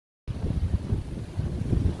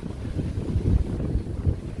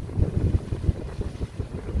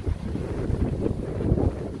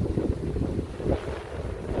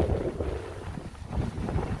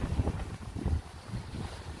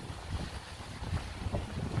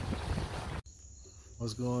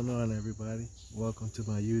What's going on, everybody? Welcome to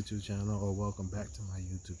my YouTube channel, or welcome back to my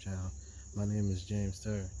YouTube channel. My name is James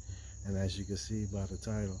Terry, and as you can see by the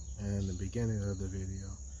title and the beginning of the video,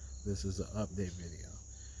 this is an update video.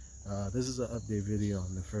 This is an update video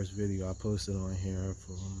on the first video I posted on here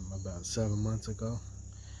from about 7 months ago,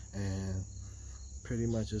 and pretty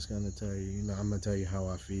much it's gonna tell you, I'm gonna tell you how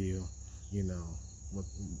I feel,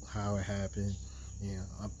 how it happened,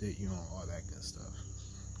 update you on all that good stuff.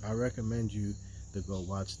 I recommend you to go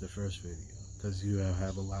watch the first video because you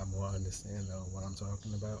have a lot more understanding of what I'm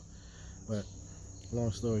talking about. But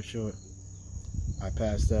long story short, I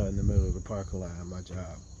passed out in the middle of the parking lot at my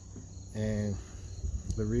job, and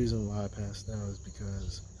the reason why I passed out is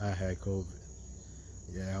because I had COVID.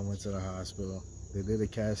 Yeah, I went to the hospital. They did a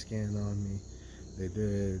CAT scan on me. They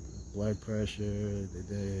did blood pressure.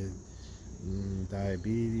 They did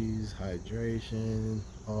diabetes, hydration,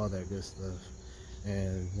 all that good stuff.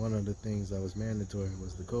 And one of the things that was mandatory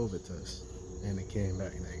was the COVID test, and it came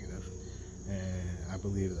back negative. And I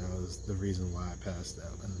believe that was the reason why I passed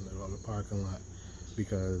out in the middle of the parking lot,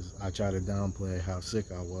 because I tried to downplay how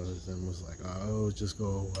sick I was and was like, oh, just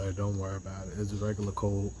go away, don't worry about it, it's a regular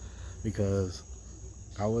cold, because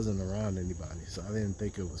I wasn't around anybody, so I didn't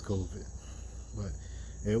think it was COVID. But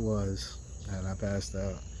it was, and I passed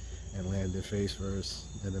out and landed face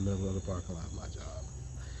first in the middle of the parking lot of my job.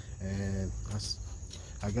 And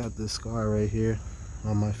I got this scar right here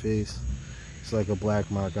on my face. It's like a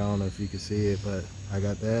black mark. I don't know if you can see it, but I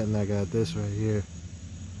got that, and I got this right here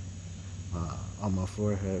on my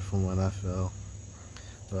forehead from when I fell.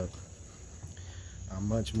 But I'm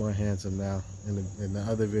much more handsome now. In the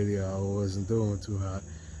other video, I wasn't doing too hot,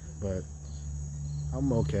 but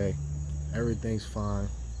I'm okay. Everything's fine.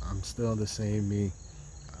 I'm still the same me.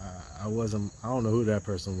 I don't know who that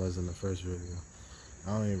person was in the first video.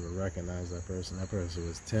 I don't even recognize that person. That person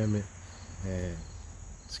was timid and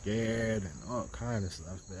scared and all kind of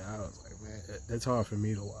stuff there. I was like, man, it's hard for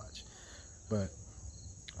me to watch. But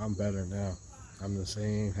I'm better now. I'm the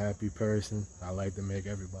same happy person. I like to make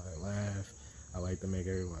everybody laugh. I like to make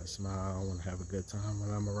everybody smile. I want to have a good time when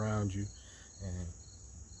I'm around you. And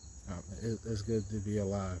it's good to be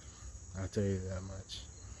alive. I'll tell you that much.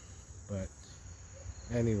 But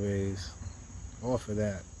anyways, off of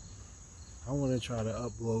that, I want to try to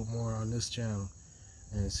upload more on this channel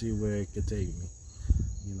and see where it could take me.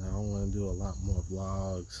 I want to do a lot more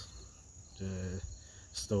vlogs,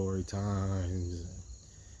 story times,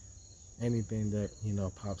 anything that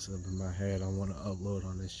pops up in my head I want to upload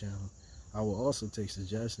on this channel. I will also take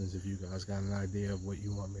suggestions if you guys got an idea of what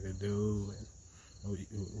you want me to do, and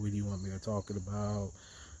what do you want me to talk about,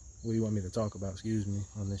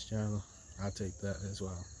 on this channel. I'll take that as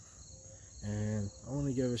well. And I want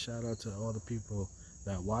to give a shout out to all the people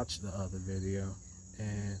that watched the other video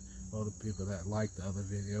and all the people that liked the other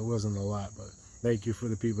video. It wasn't a lot, but thank you for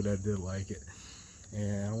the people that did like it.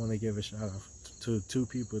 And I want to give a shout out to 2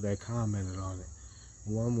 people that commented on it.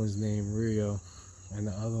 One was named Rio, and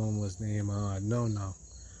the other one was named No.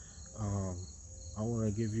 I want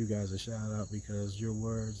to give you guys a shout out because your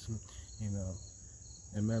words,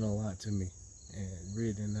 it meant a lot to me. And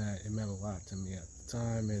reading that, it meant a lot to me at the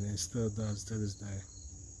time, and it still does to this day.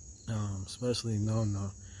 Especially No.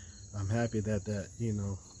 I'm happy that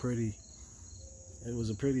it was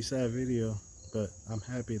a pretty sad video, but I'm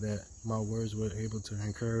happy that my words were able to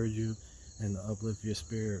encourage you and to uplift your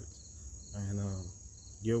spirit. And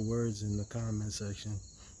your words in the comment section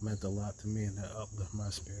meant a lot to me, and that uplift my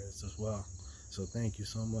spirits as well. So thank you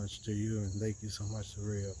so much to you, and thank you so much to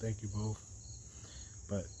Rio. Thank you both.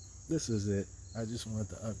 But this is it. I just wanted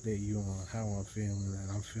to update you on how I'm feeling, and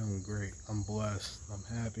I'm feeling great. I'm blessed. I'm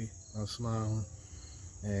happy. I'm smiling.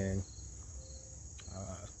 And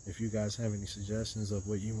if you guys have any suggestions of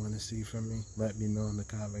what you want to see from me, let me know in the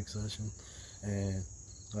comment section. And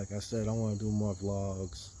like I said, I want to do more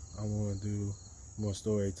vlogs. I want to do more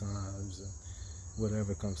story times, and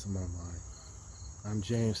whatever comes to my mind. I'm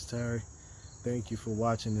James Terry. Thank you for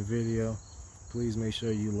watching the video. Please make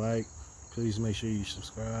sure you like. Please make sure you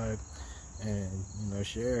subscribe. And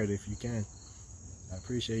share it if you can. I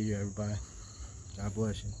appreciate you, everybody. God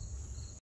bless you.